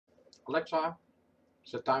Alexa,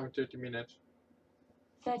 set timer 30 minutes.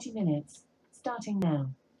 30 minutes, starting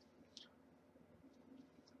now.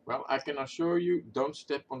 Well, I can assure you, don't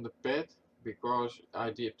step on the bed, because I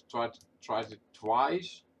did tried it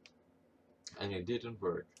twice and it didn't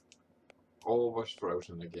work. All was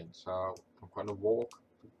frozen again, so I'm gonna walk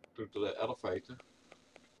to the elevator.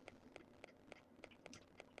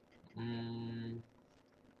 No,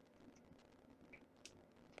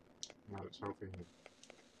 it's over here.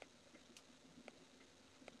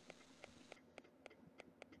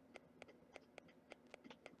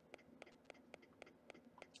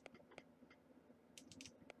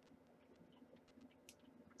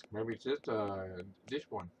 Maybe it's just this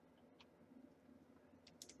one.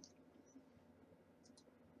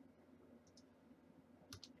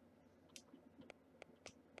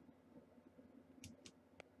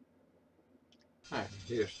 Hey,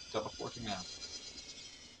 here's teleporting now.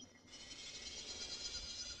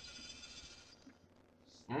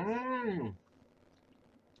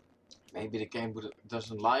 Maybe the game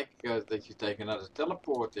doesn't like that you take another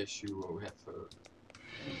teleport as you have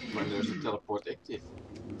when there's a teleport active.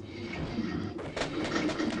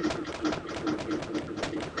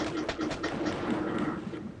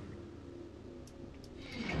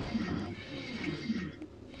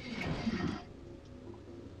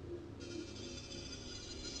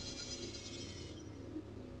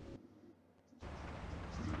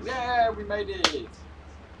 Yeah, we made it!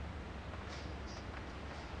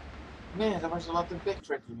 Man, there was a lot of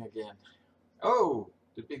backtracking again. Oh,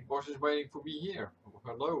 the big boss is waiting for me here.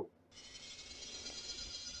 Hello.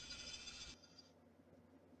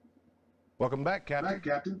 Welcome back, Captain.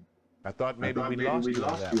 Captain. I thought maybe we lost you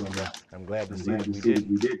on that. I'm glad to see that we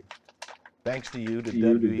didn't. Thanks to you, the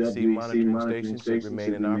WEC monitoring stations should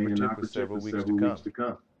remain inoperative for several weeks to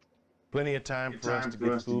come. Plenty of time for us to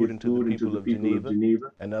get food into the people of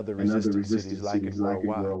Geneva and other resistant cities like it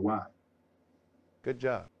worldwide. Good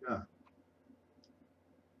job.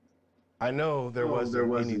 I know there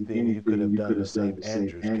wasn't anything you could have done to save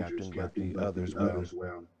Andrews, Captain, but the others,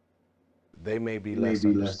 well, they may be less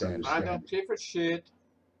understanding. I don't give a shit.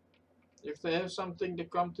 If they have something to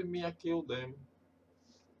come to me, I kill them.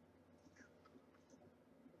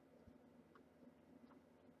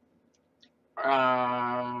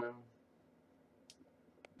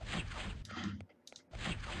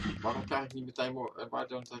 Waarom krijg ik niet meteen more? Why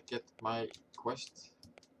don't I get my quest?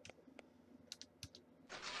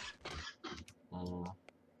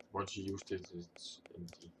 Once you used it, it's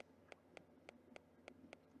empty.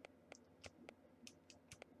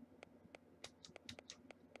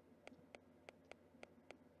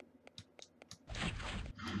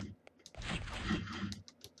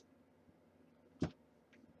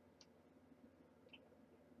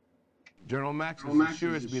 General Max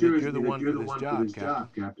assures me that you're the one for this job,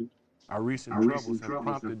 Captain. Our recent troubles have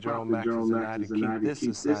prompted General Max and I to keep this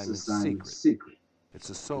assignment secret. It's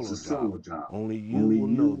a solo job. Only you will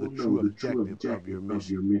know the true objective of your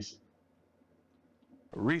mission.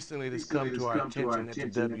 Recently, it has come to our attention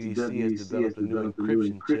that the WEC has developed a new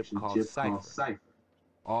encryption chip called Cypher.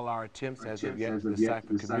 All our attempts as of yet to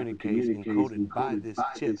decipher communiques encoded by this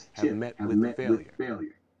chip have met with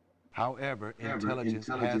failure. However, intelligence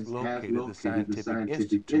has located the scientific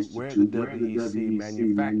institute where the WEC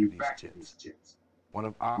manufactured these chips. One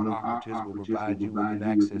of our operatives will provide you with an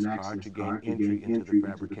access card to gain entry into the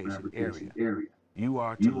fabrication area. You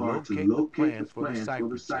are to locate the plans for the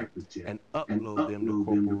Cypher chips and upload them to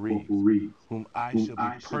Corporal Reeves, whom I shall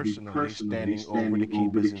be personally standing over to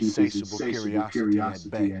keep his insatiable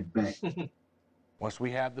curiosity at bay. Once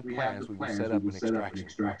we have the plans, we will set up an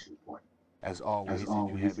extraction point. As always, if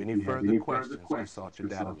you have any further questions, consult your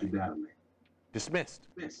data link. Dismissed.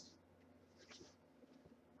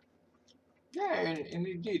 Yeah, and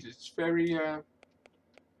indeed, it's very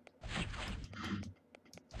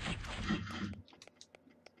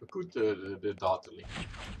good, the data link.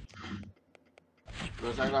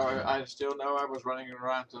 Because I still know I was running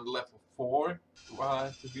around to level 4, while I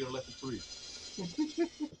have to be on level 3.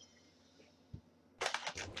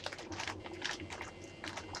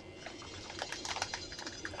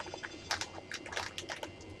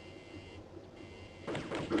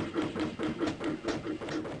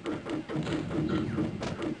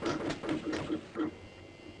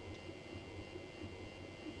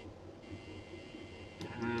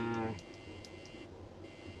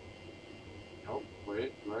 Oh,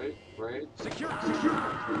 wait. Secure!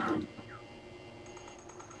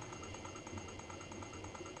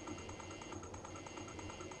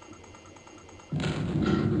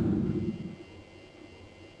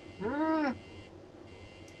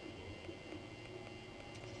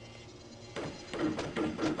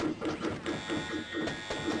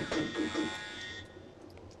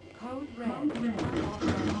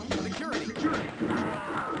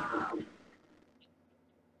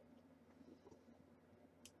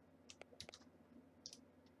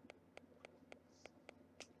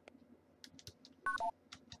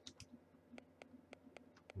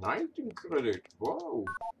 19 credit. Whoa.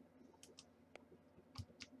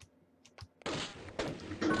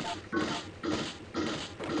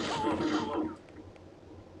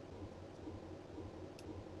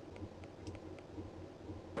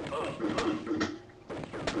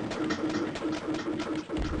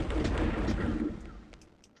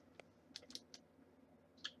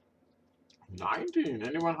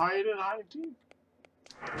 Anyone higher than 19?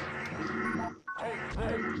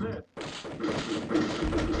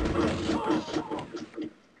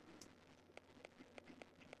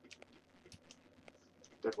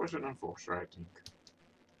 That was an enforcer, I think.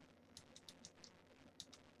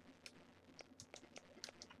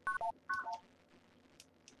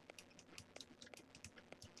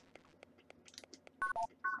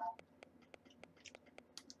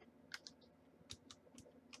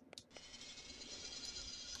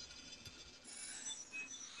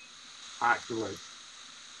 Activate.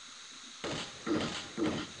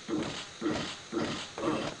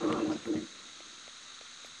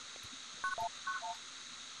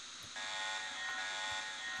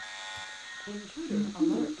 Intruder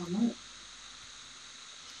alert.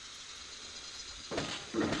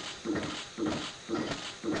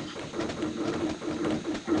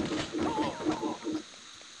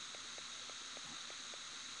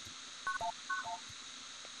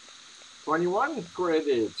 21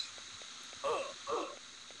 credits.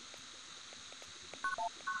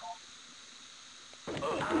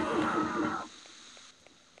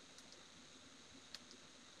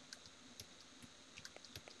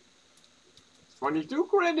 22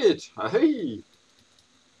 credits. Hey.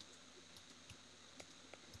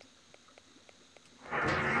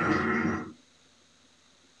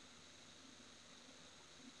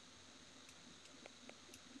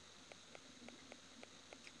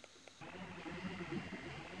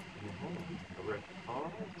 A red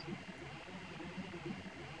card.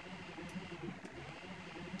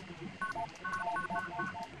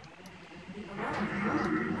 The alarm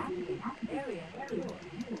active. Area clear.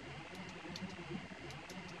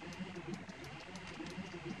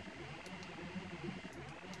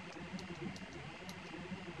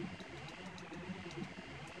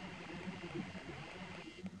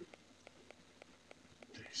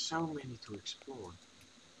 There's so many to explore.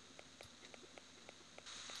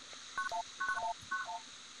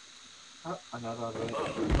 Oh, another red.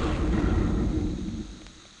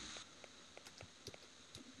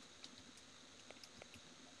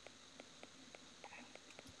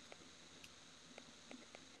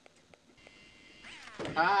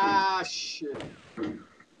 Ah, shit.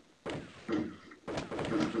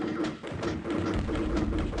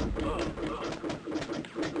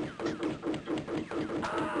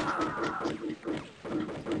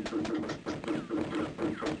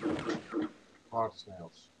 Hard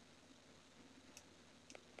snails.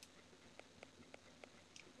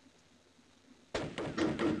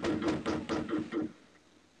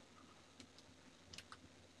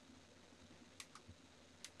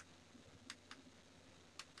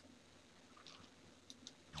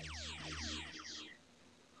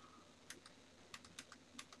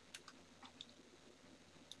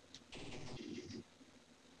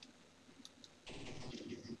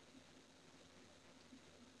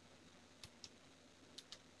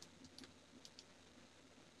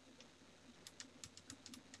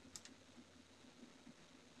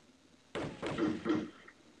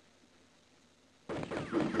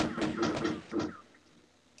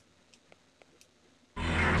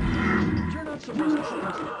 You're not supposed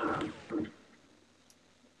to.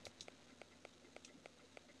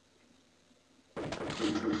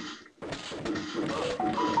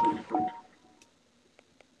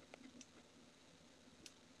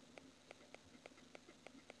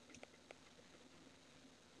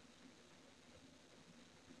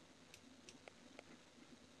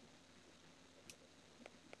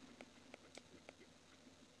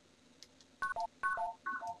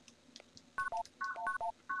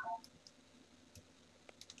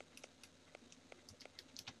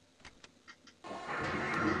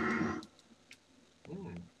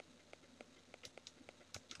 Hmm.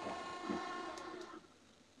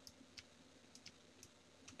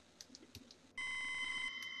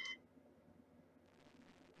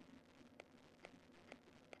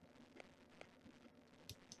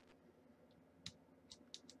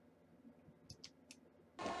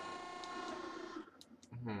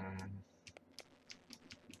 Hmm.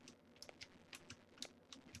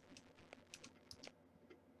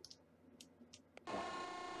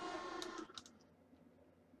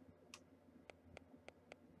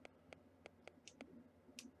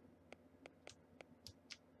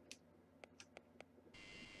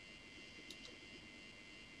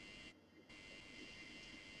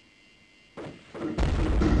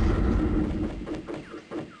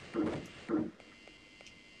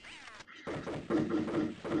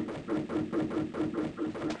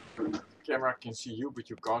 camera can see you, but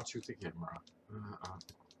you can't shoot the camera.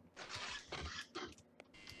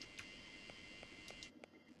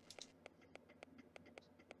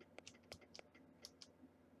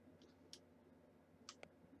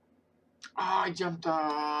 I jumped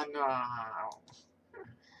on. No.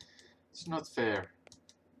 It's not fair.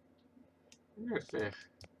 Not fair.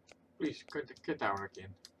 Please, get down again.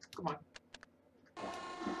 Come on.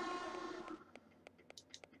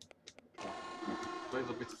 A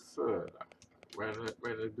little bit further. Where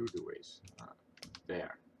the doo-doo is.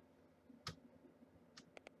 There.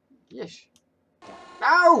 Yes.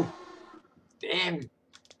 No! Damn!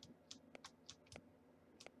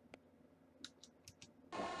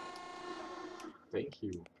 Thank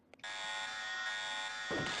you.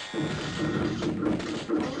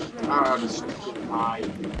 Ah, the stupid pie.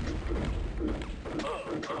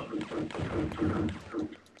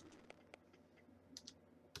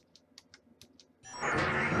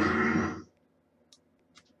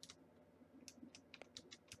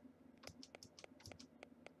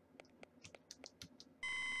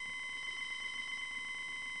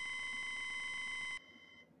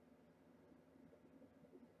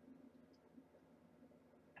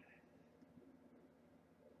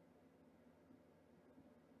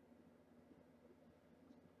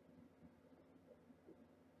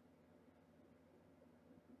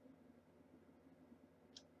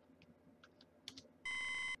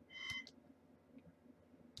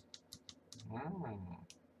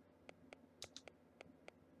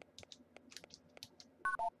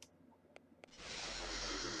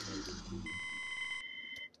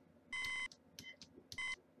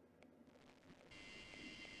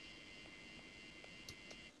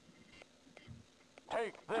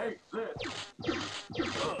 Take this.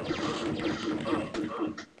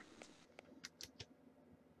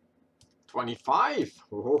 25.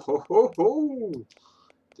 Ho ho ho ho!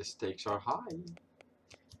 The stakes are high.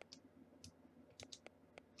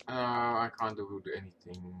 I can't do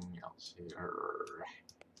anything else here.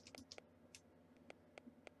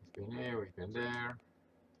 We've been here, we've been there.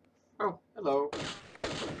 Oh, hello.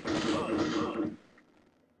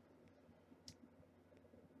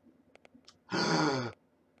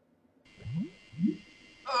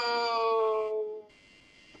 Oh,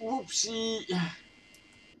 whoopsie.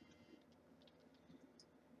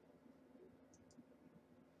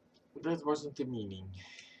 That wasn't the meaning.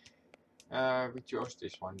 We chose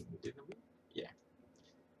this one, didn't we? Yeah.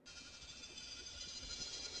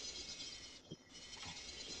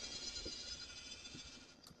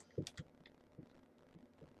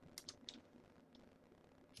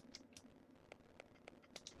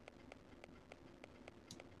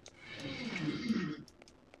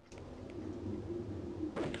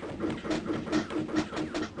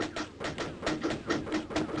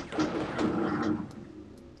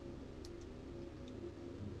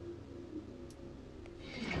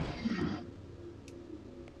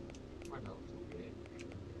 What else do we have?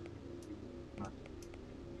 Nothing.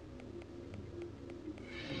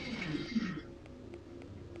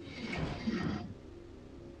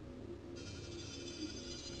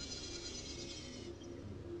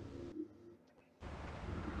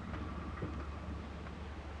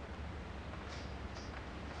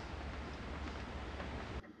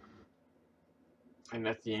 And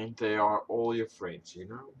at the end, they are all your friends, you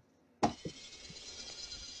know?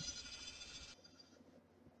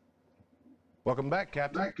 Welcome back,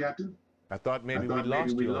 Captain. Back, Captain. I thought I maybe thought we'd maybe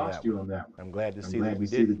lost we you on lost that you one. on that one. I'm glad to I'm see that glad we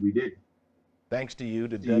to see that didn't. we did. Thanks to you,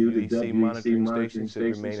 the To you, the WEC WEC monitoring monitoring station should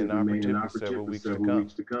remain station should remain inoperative for several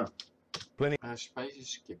weeks to come. Plenty. Space is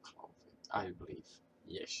skip, I believe.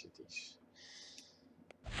 Yes, it is.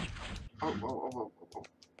 Oh.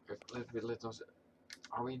 Let us.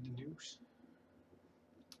 Are we in the news?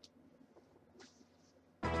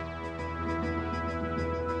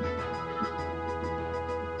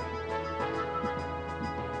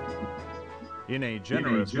 In a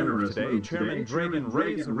generous move today, Chairman Dragan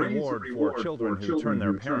raised the reward for children who turn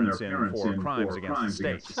their parents in for crimes against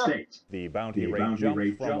the state. The bounty rate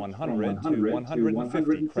jumped from 100 to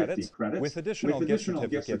 150 credits, with additional gift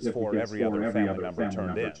certificates for every other family member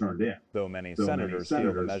turned in. Though many senators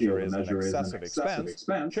feel the measure is an excessive expense,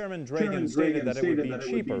 Chairman Dragan stated that it would be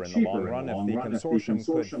cheaper in the long run if the consortium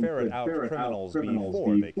could ferret out criminals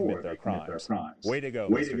before they commit their crimes. Way to go,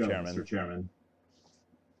 Mr. Chairman.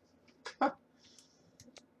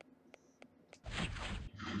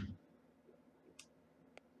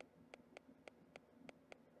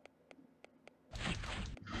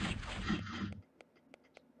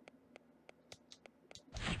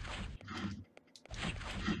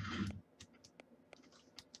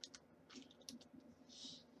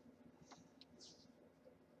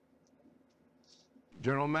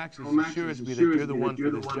 General Max assures me that you're the one for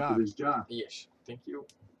this job. Yes, thank you.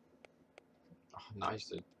 Ah, nice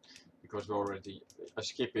then. Because we already, I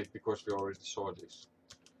skip it because we already saw this.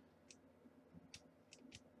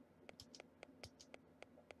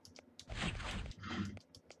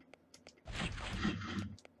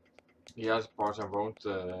 The other parts I won't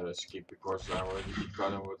skip because I already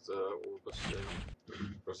forgotten what was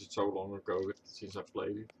because it's so long ago since I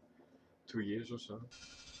played it, 2 years or so.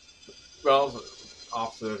 Well,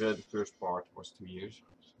 after the first part was 2 years.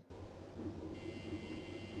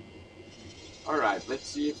 All right, let's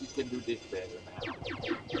see if we can do this better now.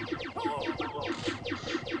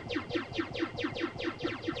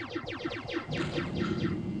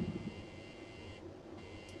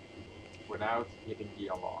 Without hitting the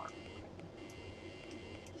alarm.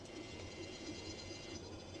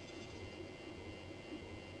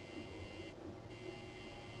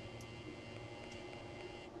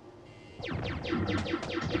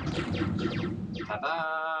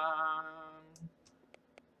 Ta-da!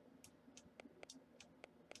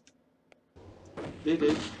 Did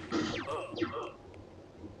it.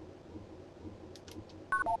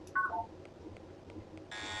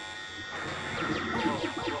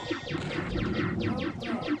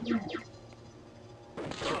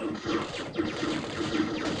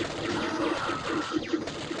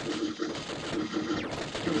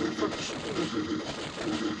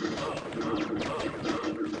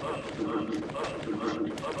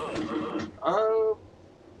 Oh,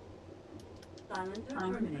 Silencer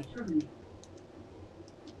terminated.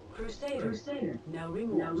 Crusader, no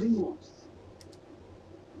remorse.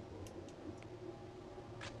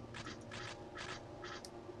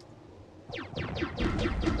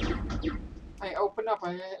 I open up.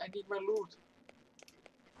 I need my loot.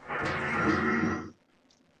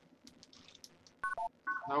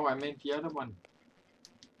 No, I meant the other one.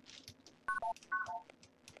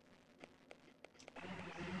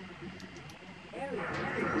 Area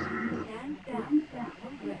clear. Hands down.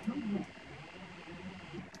 Progress.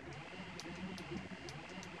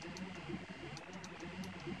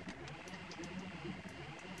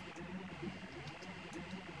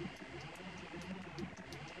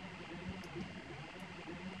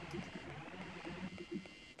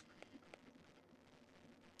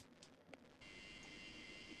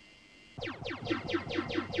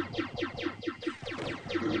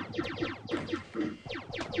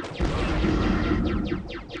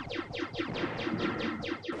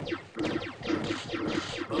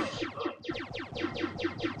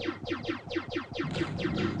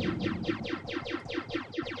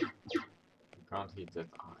 Can't hit that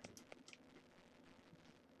eye.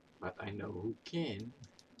 But I know who can.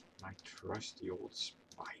 My trusty old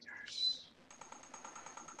spiders.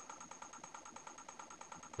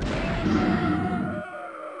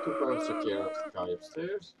 Took also care of the guy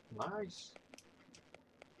upstairs. Nice.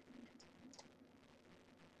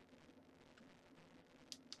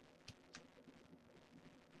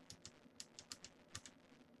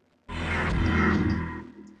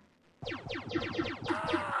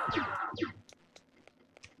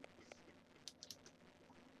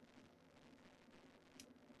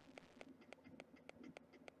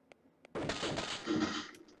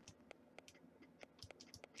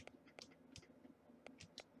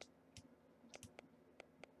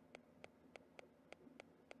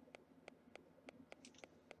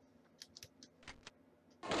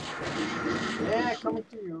 Yeah, coming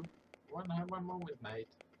to you. One moment, mate.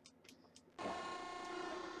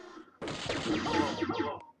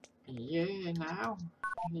 Yeah, now?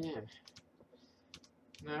 Yeah.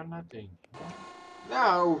 No, nothing.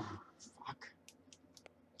 No! Fuck.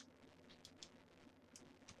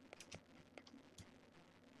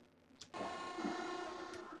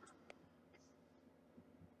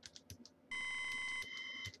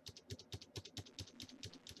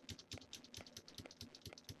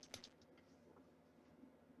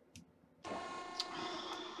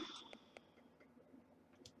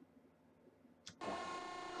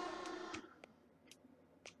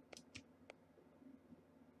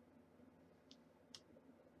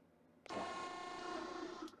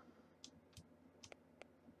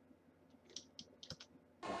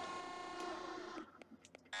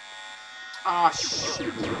 Ah,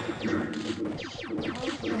 shit.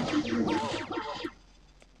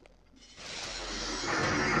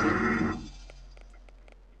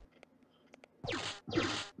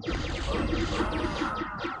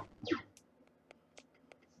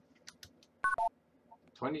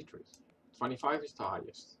 $23. 25 is the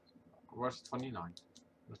highest. Or was it 29?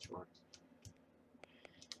 Not sure.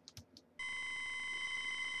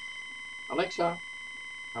 Alexa,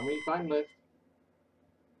 how many time left?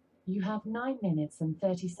 You have 9 minutes and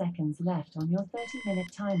 30 seconds left on your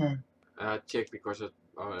 30-minute timer. Check because I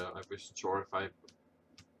wasn't sure if I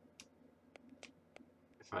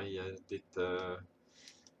did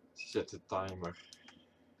set the timer.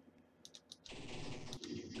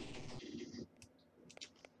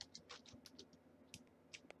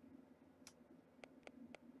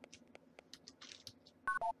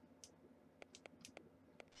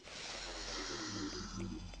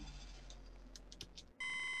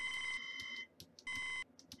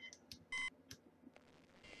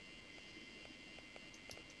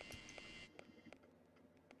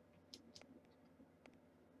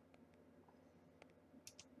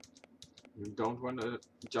 You don't want to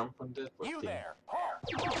jump on that thing. You there!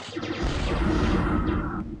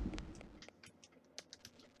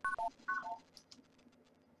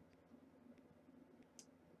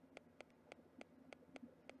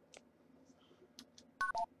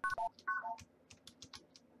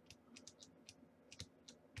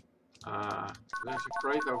 There's a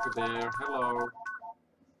crate over there. Hello. Ah,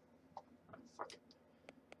 fuck it.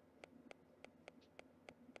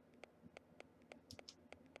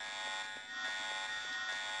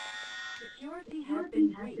 Security has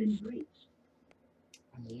been breached.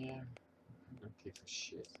 Yeah, I don't give a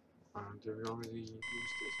shit. Did we already use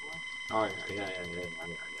this one? Oh yeah.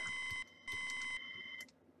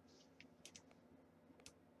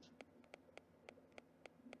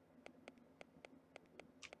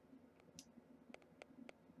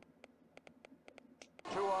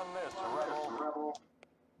 Two on this, rebel.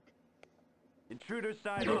 Intruder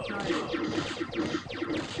sighted.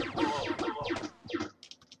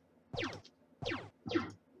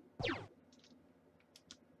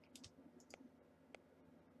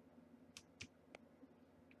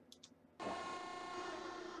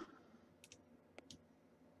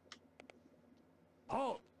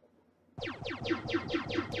 Halt!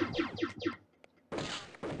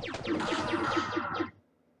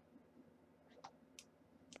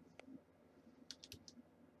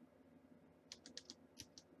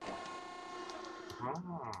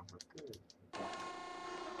 Ah, okay.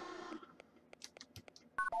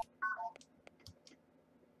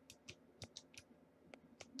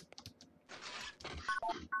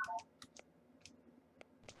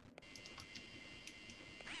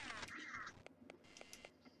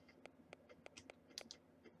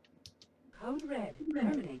 Code red.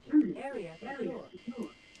 Terminated. Area secure.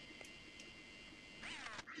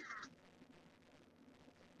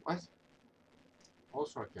 What?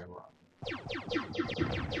 Also I can run.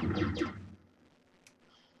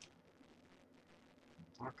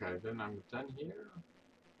 Okay, then I'm done here.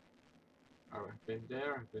 Oh, I've been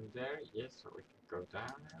there. Yes, so we can go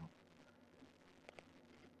down now.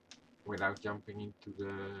 Without jumping into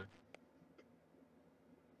the...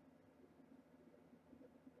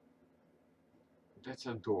 That's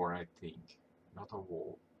a door, I think. Not a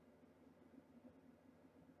wall.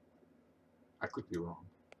 I could be wrong.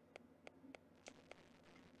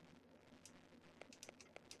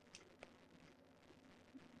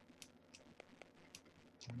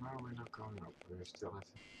 No, we're not going up. We still have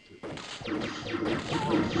to...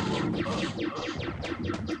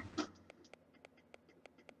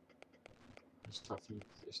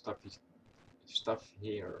 Stuff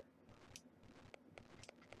here.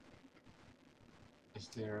 Is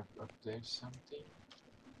there up there something?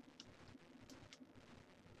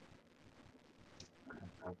 I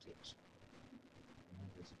don't think so. No,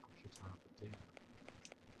 there's a computer over there.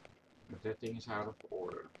 But that thing is out of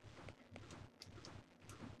order.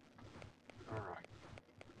 Alright.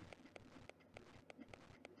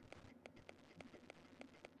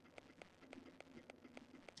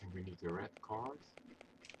 And we need a red card.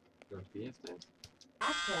 Don't we have that?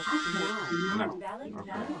 Access denied. No. Invalid Okay.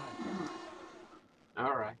 card.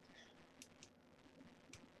 Alright.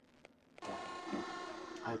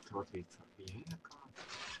 I thought we had a card.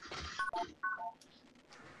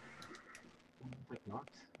 But not.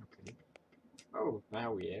 Okay. Oh,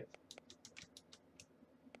 now we have.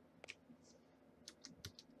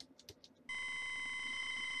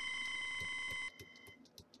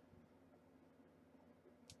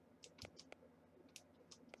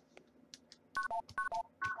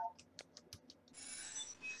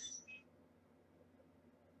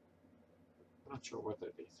 Not sure what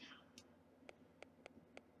that is.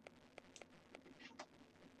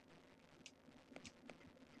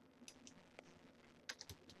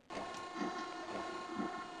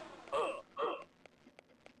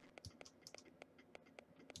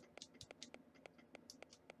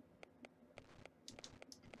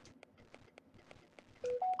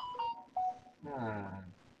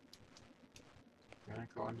 Can I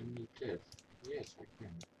go underneath this? Yes, I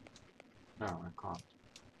can. No, I can't.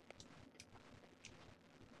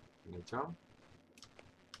 Can you tell?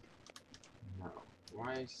 No.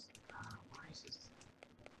 Why is it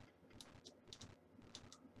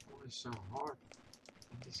always so hard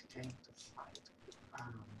in this game to fight? Oh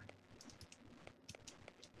man.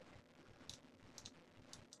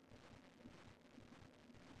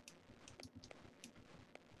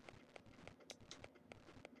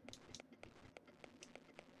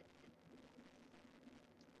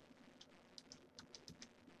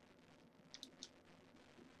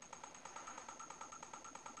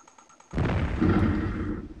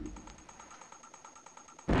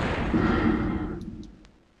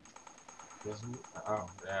 Doesn't. Oh,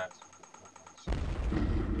 yeah.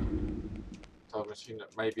 Thought machine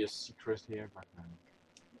that maybe a secret here, but no.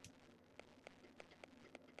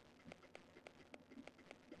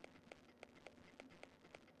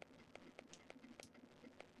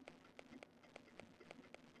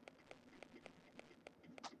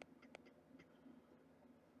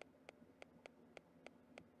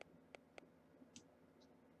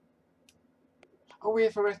 Oh, we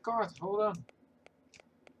have a red card. Hold on.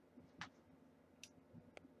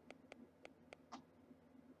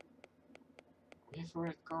 We have a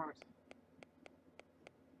red card.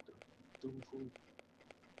 Doom food.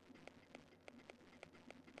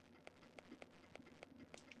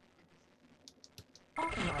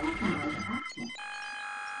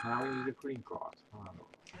 Now we need a green card. Oh,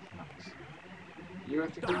 nice. You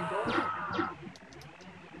have the green card?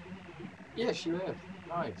 Yes, you have.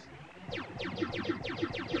 Nice.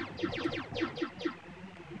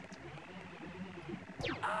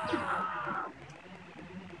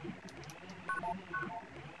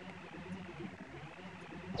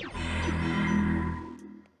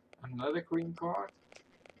 Another green card?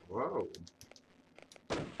 Whoa.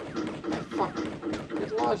 Fuck.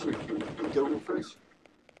 Get lost, you goldfish.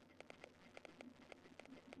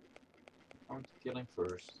 I want to kill him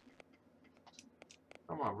first.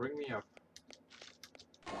 Come on, bring me up.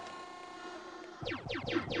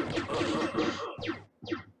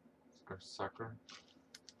 Sucker.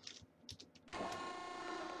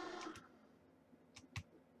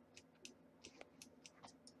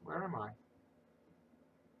 Where am I?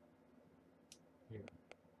 Here.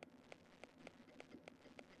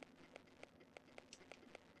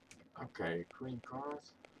 Okay, green card.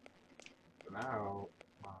 Now,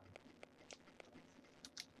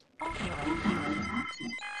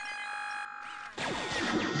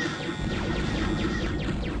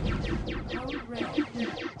 Code red.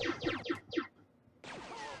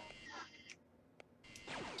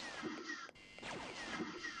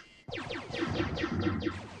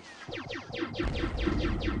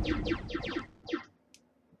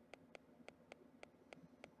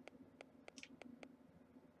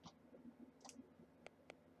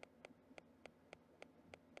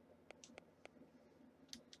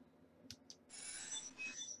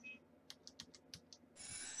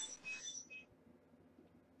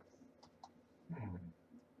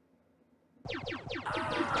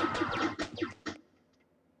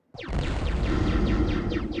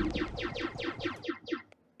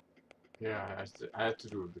 yeah, I had to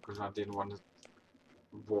do it because I didn't want to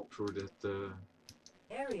walk through that.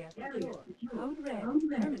 Area secure. Code red.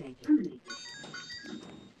 Terminated.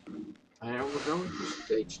 And we're going to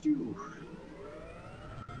stage 2.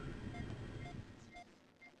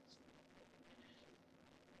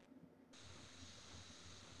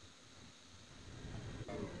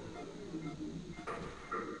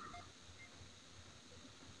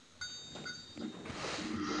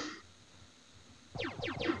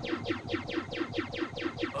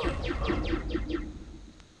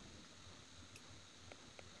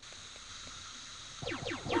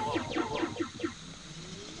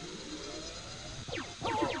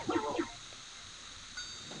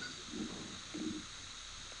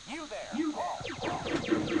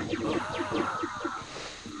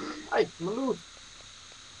 Hey, my loot!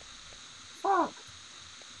 Fuck!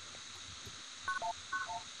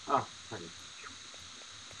 Ah, thank you.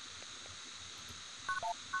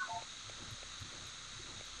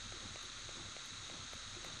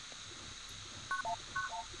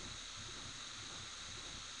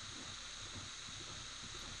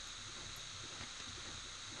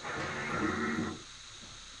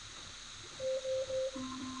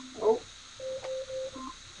 Oh,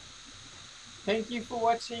 thank you for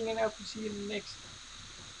watching and I hope to see you in the next.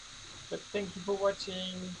 But thank you for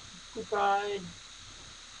watching. Goodbye.